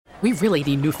We really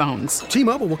need new phones.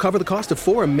 T-Mobile will cover the cost of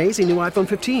 4 amazing new iPhone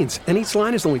 15s, and each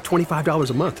line is only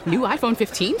 $25 a month. New iPhone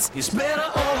 15s? It's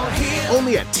better over here.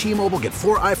 Only at T-Mobile, get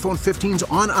 4 iPhone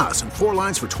 15s on us and 4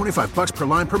 lines for $25 per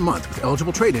line per month with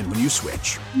eligible trade-in when you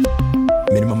switch.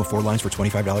 Minimum of 4 lines for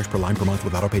 $25 per line per month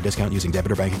with autopay discount using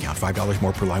debit or bank account. $5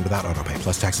 more per line without autopay,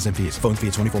 plus taxes and fees. Phone fee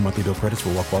at 24 monthly bill credits for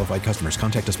well-qualified customers.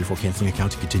 Contact us before canceling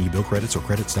account to continue bill credits or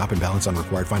credit stop and balance on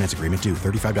required finance agreement due.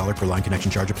 $35 per line connection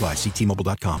charge applies. See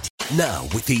T-Mobile.com. Now,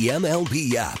 with the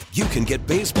MLB app, you can get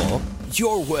baseball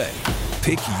your way.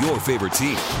 Pick your favorite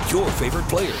team, your favorite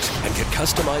players, and get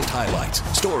customized highlights,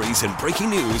 stories, and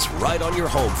breaking news right on your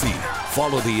home feed.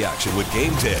 Follow the action with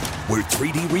Game Day, where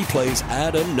 3D replays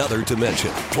add another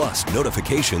dimension. Plus,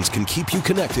 notifications can keep you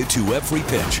connected to every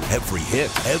pitch, every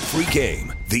hit, every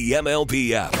game. The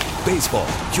MLB app. Baseball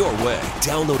your way.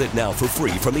 Download it now for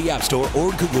free from the App Store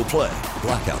or Google Play.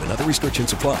 Blackout and other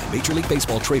restrictions apply. Major League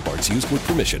Baseball trademarks used with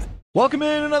permission. Welcome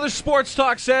in another Sports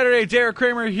Talk Saturday. Derek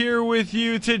Kramer here with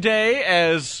you today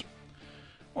as,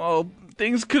 well,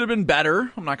 things could have been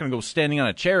better. I'm not going to go standing on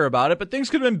a chair about it, but things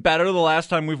could have been better the last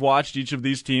time we've watched each of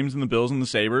these teams, in the Bills and the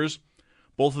Sabres.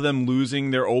 Both of them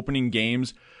losing their opening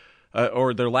games,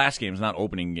 or their last games, not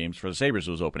opening games for the Sabres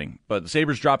was opening, but the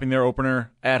Sabres dropping their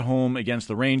opener at home against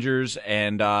the Rangers,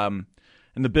 and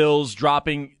the Bills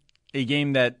dropping a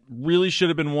game that really should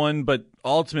have been won, but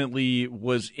ultimately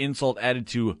was insult added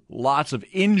to lots of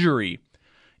injury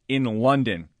in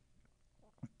London.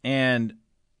 And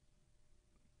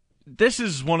this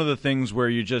is one of the things where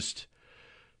you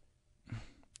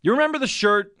remember the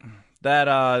shirt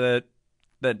that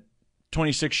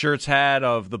 26 Shirts had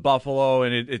of the Buffalo,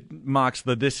 and it mocks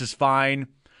the "This is fine."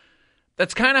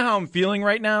 That's kind of how I'm feeling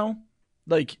right now.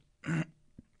 Like,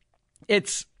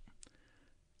 it's,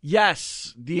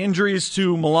 yes, the injuries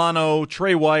to Milano,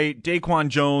 Trey White, Daquan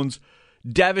Jones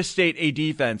devastate a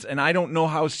defense, and I don't know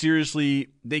how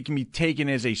seriously they can be taken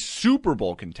as a Super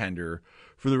Bowl contender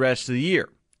for the rest of the year.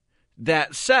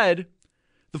 That said,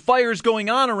 the fire is going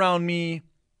on around me,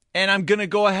 and I'm going to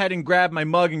go ahead and grab my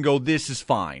mug and go, this is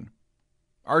fine.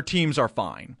 Our teams are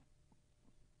fine.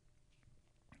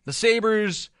 The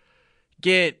Sabres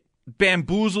get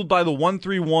bamboozled by the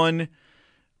 1-3-1,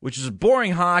 which is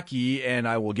boring hockey, and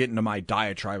I will get into my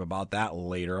diatribe about that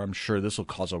later. I'm sure this will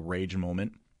cause a rage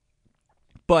moment.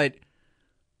 But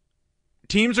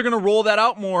teams are going to roll that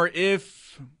out more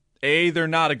if, A, they're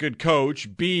not a good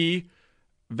coach, B,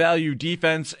 value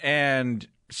defense and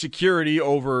security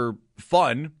over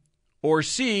fun, or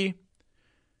C,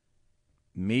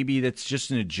 maybe that's just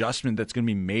an adjustment that's going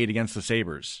to be made against the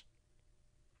Sabres.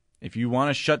 If you want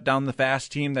to shut down the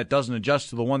fast team that doesn't adjust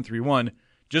to the 1-3-1,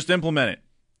 just implement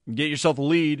it. Get yourself a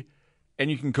lead, and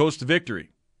you can coast to victory.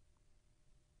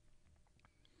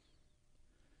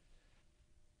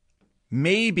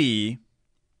 Maybe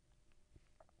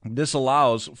this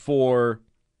allows for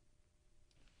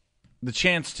the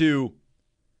chance to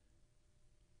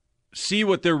see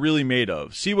what they're really made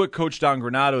of, see what Coach Don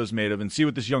Granato is made of, and see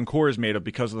what this young core is made of,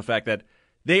 because of the fact that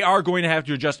they are going to have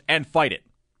to adjust and fight it.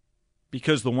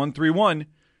 Because the 1-3-1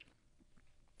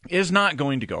 is not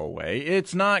going to go away.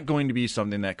 It's not going to be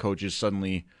something that coaches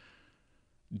suddenly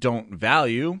don't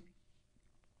value.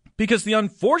 Because the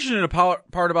unfortunate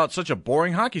part about such a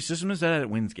boring hockey system is that it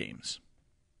wins games.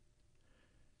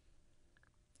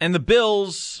 And the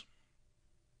Bills,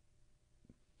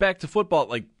 back to football,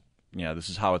 like, yeah, this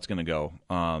is how it's going to go.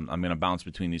 I'm going to bounce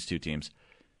between these two teams.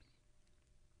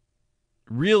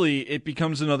 Really, it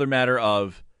becomes another matter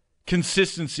of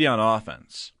consistency on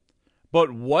offense.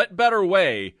 But what better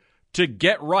way to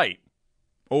get right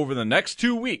over the next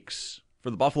 2 weeks for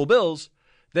the Buffalo Bills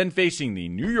than facing the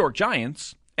New York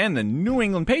Giants and the New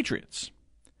England Patriots?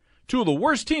 Two of the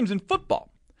worst teams in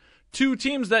football. Two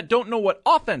teams that don't know what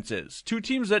offense is. Two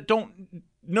teams that don't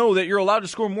know that you're allowed to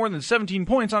score more than 17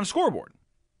 points on a scoreboard.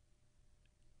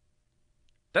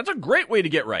 That's a great way to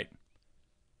get right.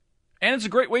 And it's a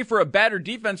great way for a battered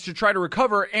defense to try to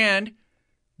recover and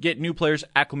get new players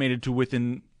acclimated to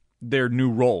within their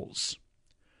new roles.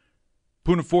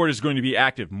 Poona Ford is going to be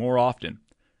active more often.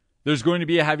 There's going to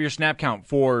be a heavier snap count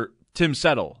for Tim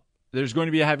Settle. There's going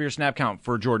to be a heavier snap count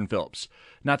for Jordan Phillips.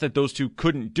 Not that those two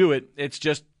couldn't do it. It's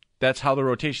just that's how the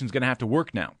rotation is going to have to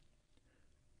work now.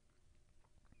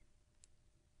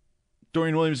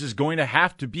 Dorian Williams is going to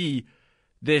have to be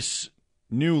this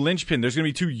new linchpin. There's going to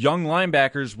be two young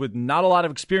linebackers with not a lot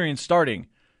of experience starting.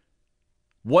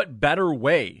 What better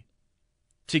way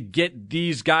to get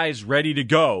these guys ready to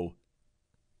go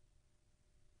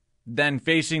than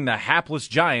facing the hapless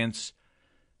Giants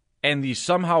and the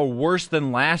somehow worse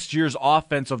than last year's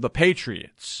offense of the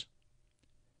Patriots?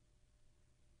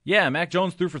 Yeah, Mac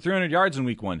Jones threw for 300 yards in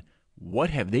week 1. What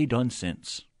have they done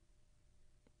since?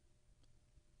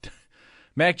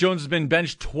 Mac Jones has been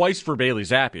benched twice for Bailey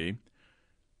Zappi.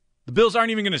 The Bills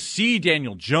aren't even going to see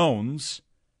Daniel Jones,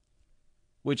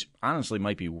 which honestly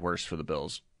might be worse for the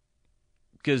Bills.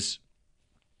 Because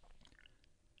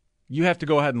you have to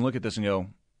go ahead and look at this and go,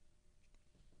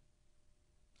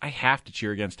 I have to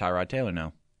cheer against Tyrod Taylor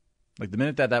now. Like the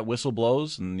minute that whistle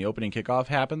blows and the opening kickoff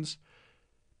happens,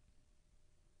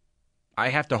 I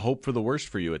have to hope for the worst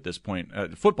for you at this point,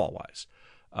 football-wise.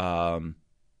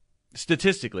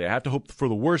 Statistically, I have to hope for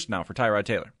the worst now for Tyrod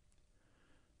Taylor.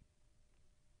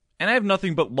 And I have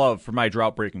nothing but love for my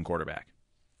drought-breaking quarterback.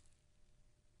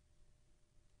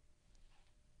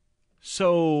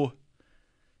 So,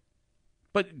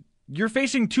 but you're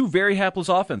facing two very hapless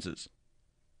offenses.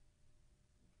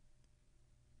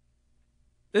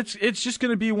 It's just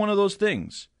going to be one of those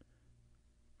things.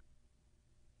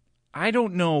 I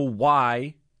don't know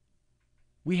why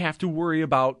we have to worry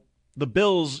about the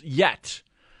Bills yet.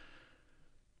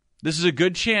 This is a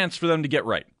good chance for them to get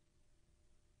right.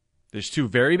 There's two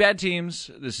very bad teams.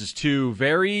 This is two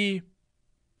very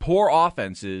poor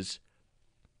offenses.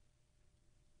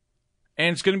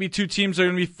 And it's going to be two teams that are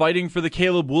going to be fighting for the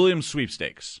Caleb Williams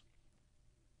sweepstakes.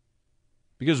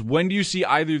 Because when do you see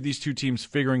either of these two teams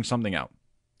figuring something out?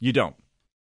 You don't.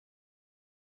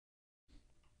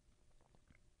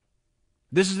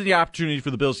 This is the opportunity for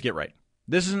the Bills to get right.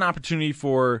 This is an opportunity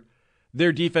for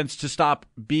their defense to stop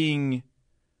being...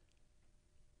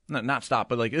 Not stop,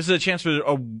 but like this is a chance for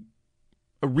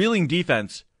a reeling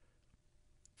defense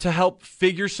to help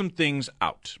figure some things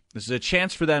out. This is a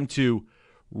chance for them to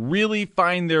really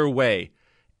find their way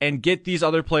and get these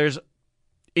other players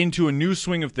into a new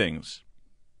swing of things.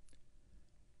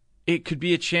 It could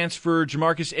be a chance for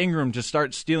Jamarcus Ingram to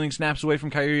start stealing snaps away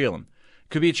from Kyrie Elam. It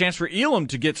could be a chance for Elam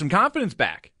to get some confidence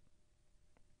back.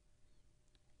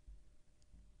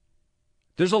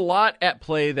 There's a lot at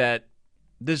play that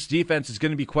this defense is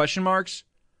going to be question marks,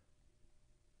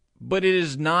 but it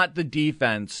is not the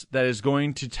defense that is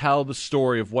going to tell the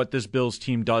story of what this Bills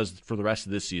team does for the rest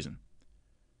of this season.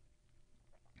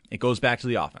 It goes back to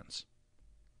the offense.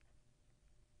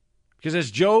 Because as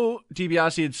Joe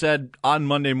DiBiase had said on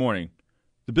Monday morning,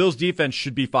 the Bills defense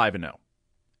should be 5-0.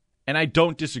 And I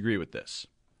don't disagree with this.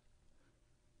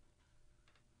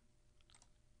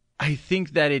 I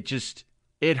think that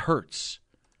it hurts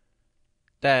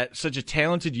that such a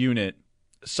talented unit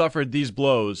suffered these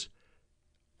blows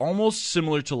almost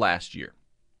similar to last year.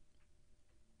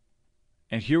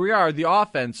 And here we are, the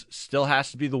offense still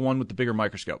has to be the one with the bigger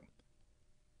microscope.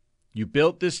 You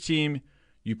built this team,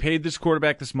 you paid this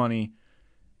quarterback this money,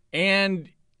 and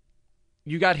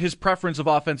you got his preference of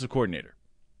offensive coordinator.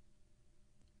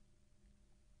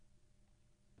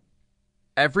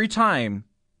 Every time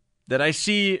that I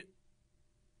see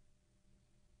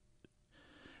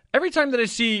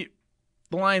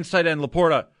the Lions tight end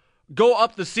Laporta go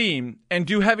up the seam and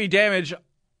do heavy damage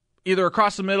either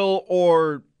across the middle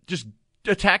or just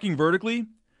attacking vertically,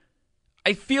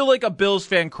 I feel like a Bills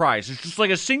fan cries. It's just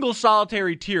like a single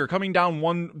solitary tear coming down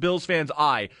one Bills fan's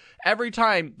eye every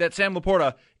time that Sam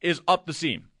Laporta is up the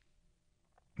seam.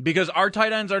 Because our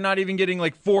tight ends are not even getting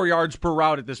like 4 yards per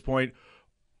route at this point.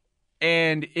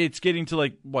 And it's getting to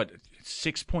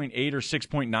 6.8 or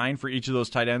 6.9 for each of those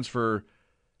tight ends for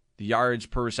the yards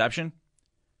per reception.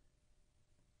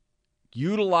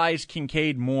 Utilize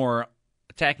Kincaid more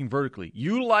attacking vertically.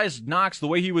 Utilize Knox the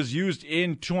way he was used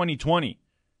in 2020.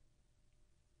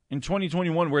 In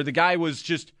 2021, where the guy was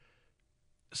just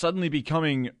suddenly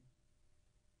becoming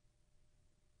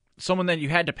someone that you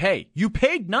had to pay. You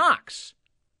paid Knox.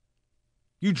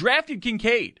 You drafted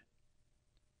Kincaid.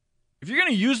 If you're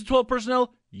going to use the 12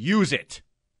 personnel, use it.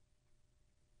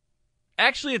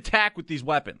 Actually attack with these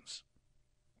weapons.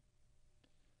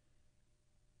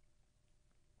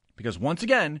 Because once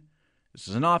again, this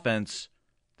is an offense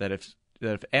that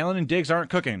if Allen and Diggs aren't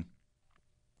cooking,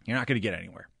 you're not going to get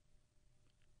anywhere.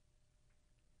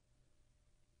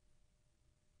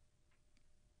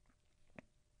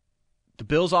 The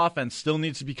Bills' offense still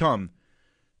needs to become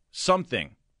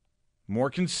something more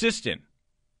consistent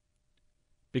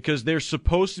because they're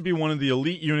supposed to be one of the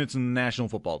elite units in the National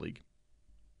Football League.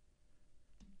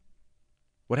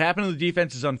 What happened to the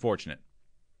defense is unfortunate.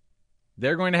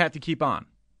 They're going to have to keep on.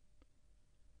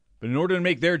 But in order to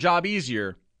make their job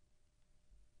easier,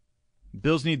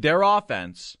 Bills need their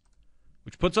offense,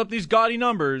 which puts up these gaudy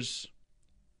numbers,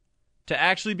 to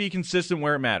actually be consistent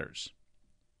where it matters.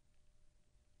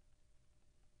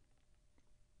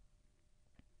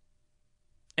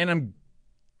 And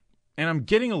I'm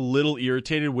getting a little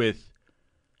irritated with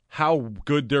how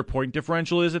good their point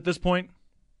differential is at this point.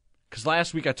 Because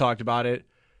last week I talked about it,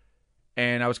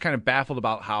 and I was kind of baffled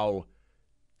about how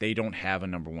they don't have a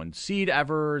number one seed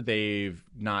ever. They've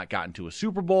not gotten to a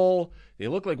Super Bowl. They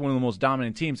look like one of the most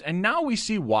dominant teams, and now we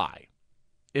see why.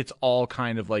 It's all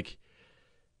kind of like,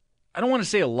 I don't want to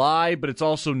say a lie, but it's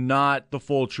also not the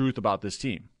full truth about this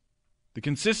team. The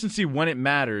consistency when it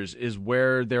matters is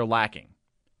where they're lacking.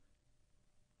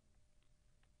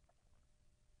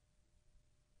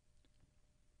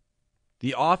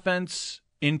 The offense,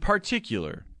 in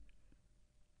particular,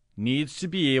 needs to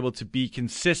be able to be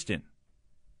consistent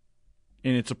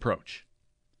in its approach.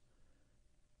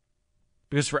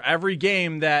 Because for every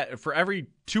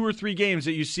 2 or 3 games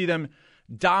that you see them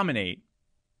dominate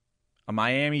a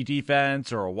Miami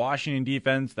defense or a Washington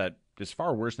defense that is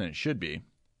far worse than it should be,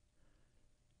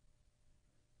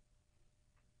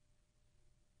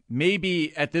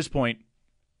 maybe at this point,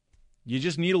 you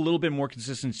just need a little bit more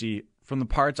consistency from the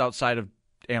parts outside of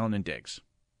Allen and Diggs.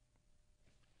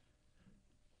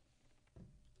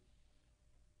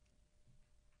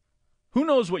 Who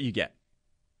knows what you get?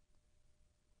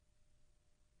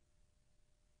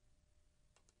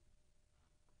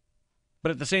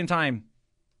 But at the same time,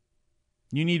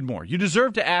 you need more. You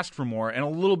deserve to ask for more and a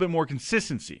little bit more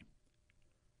consistency.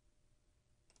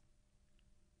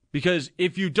 Because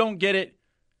if you don't get it,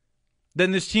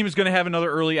 then this team is going to have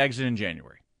another early exit in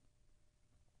January.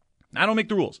 I don't make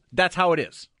the rules. That's how it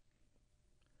is.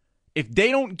 If they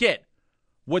don't get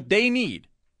what they need,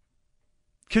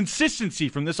 consistency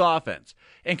from this offense,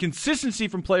 and consistency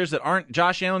from players that aren't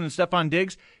Josh Allen and Stephon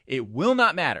Diggs, it will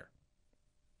not matter.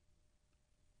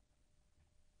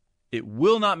 It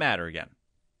will not matter again.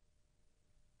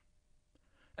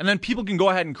 And then people can go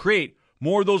ahead and create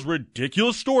more of those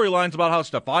ridiculous storylines about how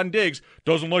Stephon Diggs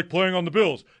doesn't like playing on the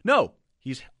Bills. No,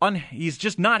 he's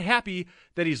just not happy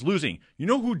that he's losing. You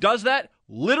know who does that?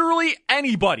 Literally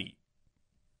anybody.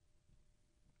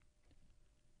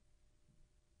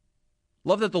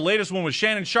 Love that the latest one was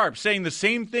Shannon Sharpe saying the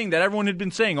same thing that everyone had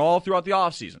been saying all throughout the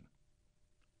offseason.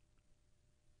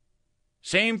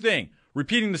 Same thing.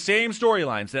 Repeating the same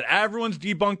storylines that everyone's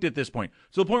debunked at this point.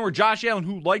 To the point where Josh Allen,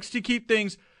 who likes to keep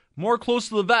things more close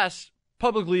to the vest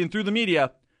publicly and through the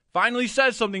media, finally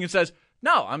says something and says,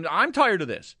 no, I'm tired of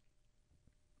this.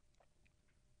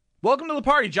 Welcome to the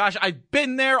party, Josh. I've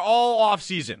been there all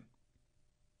offseason.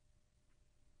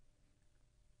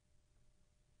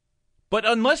 But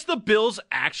unless the Bills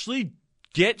actually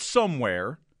get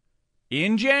somewhere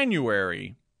in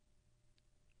January,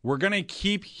 we're going to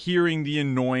keep hearing the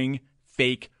annoying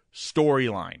fake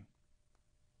storyline.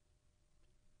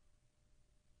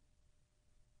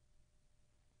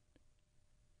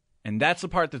 And that's the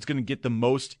part that's going to get the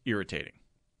most irritating.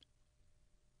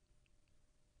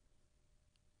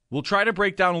 We'll try to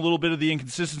break down a little bit of the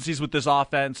inconsistencies with this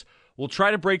offense. We'll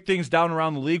try to break things down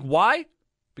around the league. Why?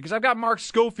 Because I've got Mark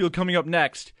Schofield coming up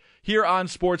next here on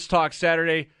Sports Talk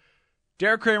Saturday.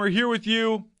 Derek Kramer here with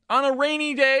you on a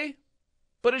rainy day,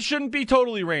 but it shouldn't be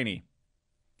totally rainy.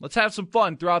 Let's have some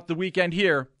fun throughout the weekend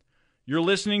here. You're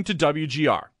listening to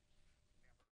WGR.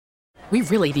 We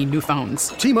really need new phones.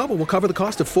 T-Mobile will cover the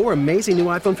cost of 4 amazing new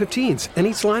iPhone 15s, and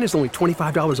each line is only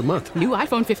 $25 a month. New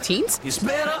iPhone 15s? It's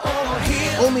better over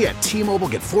here. Only at T-Mobile,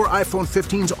 get 4 iPhone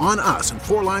 15s on us and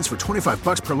 4 lines for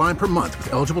 $25 per line per month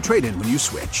with eligible trade-in when you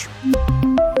switch.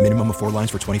 Minimum of 4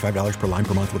 lines for $25 per line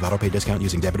per month with autopay discount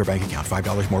using debit or bank account.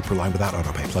 $5 more per line without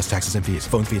autopay, plus taxes and fees.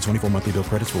 Phone fee at 24 monthly bill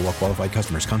credits for well-qualified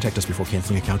customers. Contact us before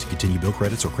canceling account to continue bill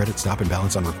credits or credit stop and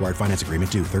balance on required finance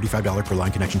agreement due. $35 per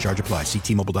line connection charge applies. See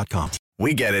T-Mobile.com.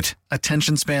 We get it.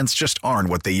 Attention spans just aren't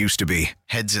what they used to be.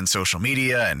 Heads in social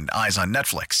media and eyes on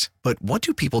Netflix. But what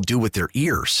do people do with their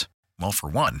ears? Well, for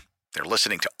one, they're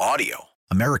listening to audio.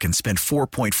 Americans spend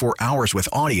 4.4 hours with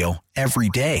audio every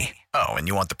day. Oh, and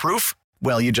you want the proof?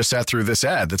 Well, you just sat through this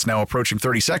ad that's now approaching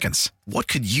 30 seconds. What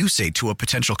could you say to a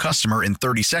potential customer in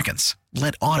 30 seconds?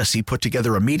 Let Odyssey put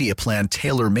together a media plan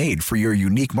tailor-made for your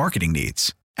unique marketing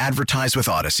needs. Advertise with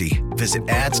Odyssey. Visit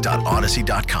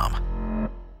ads.odyssey.com.